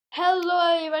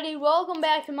Hello everybody, welcome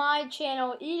back to my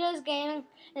channel, Eda's Gaming.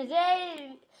 And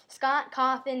today, Scott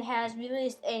Cawthon has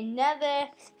released another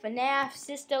Fnaf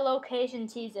Sister Location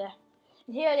teaser.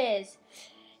 And here it is.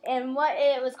 And what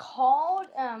it was called,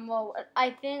 well,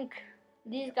 I think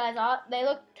these guys they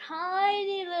look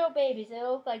tiny little babies. They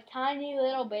look like tiny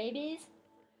little babies.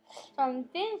 So I'm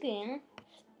thinking,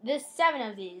 there's 7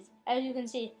 of these. As you can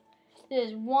see,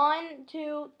 there's 1,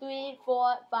 2, 3,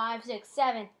 4, 5, 6,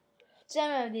 7.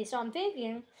 7 of these. So I'm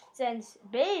thinking, since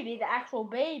baby, the actual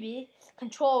baby,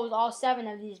 controls all 7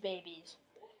 of these babies.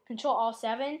 Control all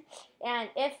 7. And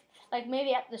if, like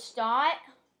maybe at the start,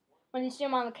 when you see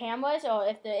them on the cameras, or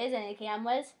if there is any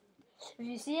cameras, if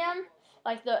you see them,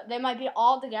 like they might be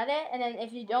all together, and then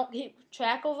if you don't keep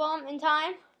track of them in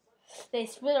time, they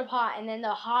split apart, and then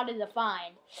they're harder to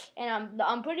find. And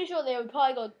I'm pretty sure they would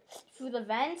probably go through the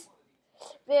vents,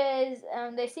 because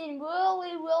they seem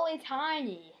really, really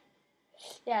tiny.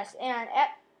 Yes, and at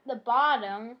the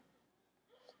bottom,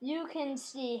 you can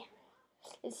see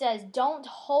it says, "Don't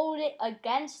hold it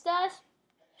against us."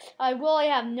 I really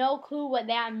have no clue what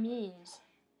that means.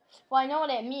 Well, I know what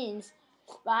it means,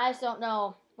 but I just don't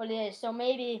know what it is. So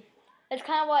maybe it's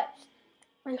kind of what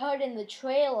we heard in the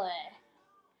trailer.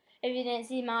 If you didn't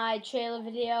see my trailer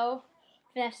video,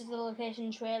 Fnaf SISTER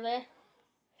Location trailer,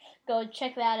 go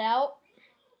check that out.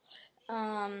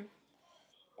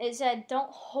 It said,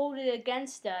 "Don't hold it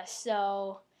against us,"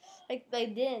 so like they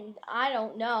didn't. I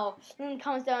don't know. In the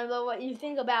comments down below what you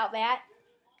think about that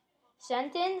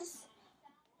sentence.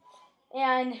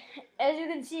 And as you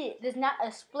can see, there's not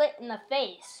a split in the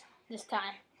face this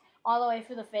time, all the way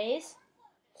through the face.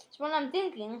 So what I'm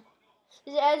thinking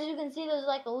is, as you can see, there's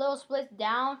like a little split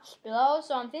down below.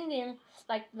 So I'm thinking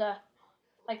like the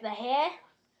hair,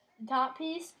 the top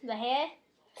piece, the hair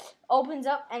opens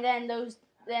up, and then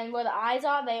then where the eyes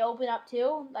are, they open up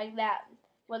too, like that,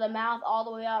 where the mouth all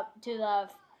the way up to the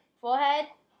forehead,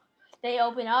 they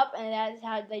open up, and that's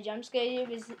how they jump scare you,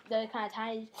 because they're kind of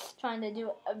tiny, trying to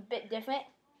do a bit different.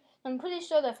 I'm pretty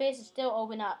sure the face is still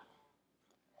open up.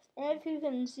 And if you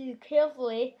can see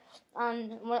carefully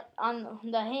on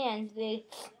the hands, they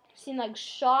seem like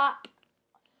sharp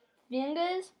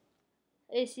fingers.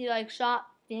 They see like sharp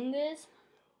fingers.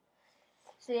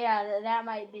 So yeah, that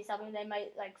might be something. They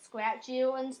might like scratch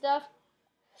you and stuff.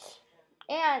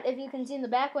 And if you can see in the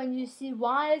background, you see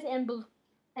wires and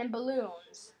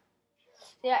balloons.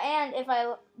 Yeah, and if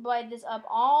I light this up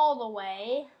all the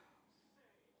way,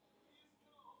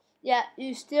 yeah,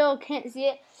 you still can't see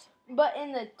it. But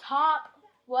in the top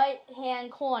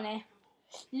right-hand corner,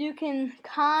 you can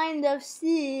kind of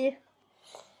see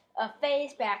a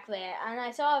face back there. And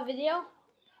I saw a video.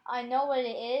 I know what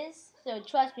it is, so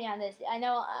trust me on this. I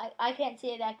know I can't see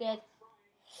it that good,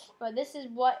 but this is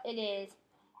what it is.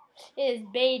 It is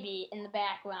baby in the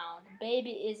background. Baby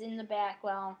is in the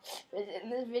background. In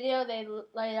this video, they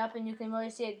light it up and you can really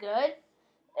see it good.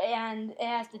 And it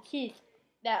has the teeth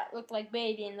that look like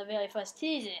baby in the very first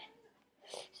teaser.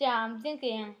 So yeah, I'm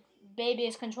thinking baby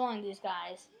is controlling these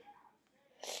guys.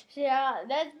 So yeah,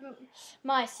 that's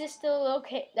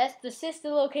that's the sister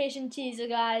location teaser,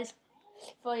 guys.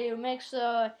 For you, make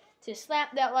sure to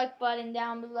slap that like button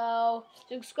down below.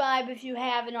 Subscribe if you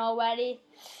haven't already.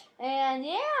 And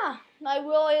yeah, I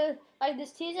really like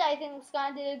this teaser. I think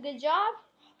Scott did a good job.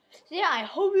 So yeah, I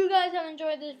hope you guys have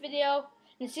enjoyed this video.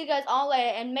 And see you guys all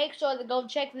later. And make sure to go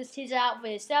check this teaser out for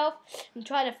yourself. And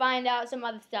try to find out some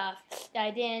other stuff that I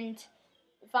didn't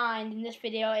find in this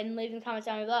video. And leave in the comments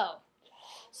down below.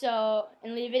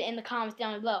 And leave it in the comments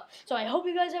down below. So I hope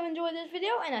you guys have enjoyed this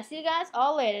video. And I'll see you guys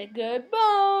all later.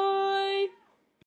 Goodbye.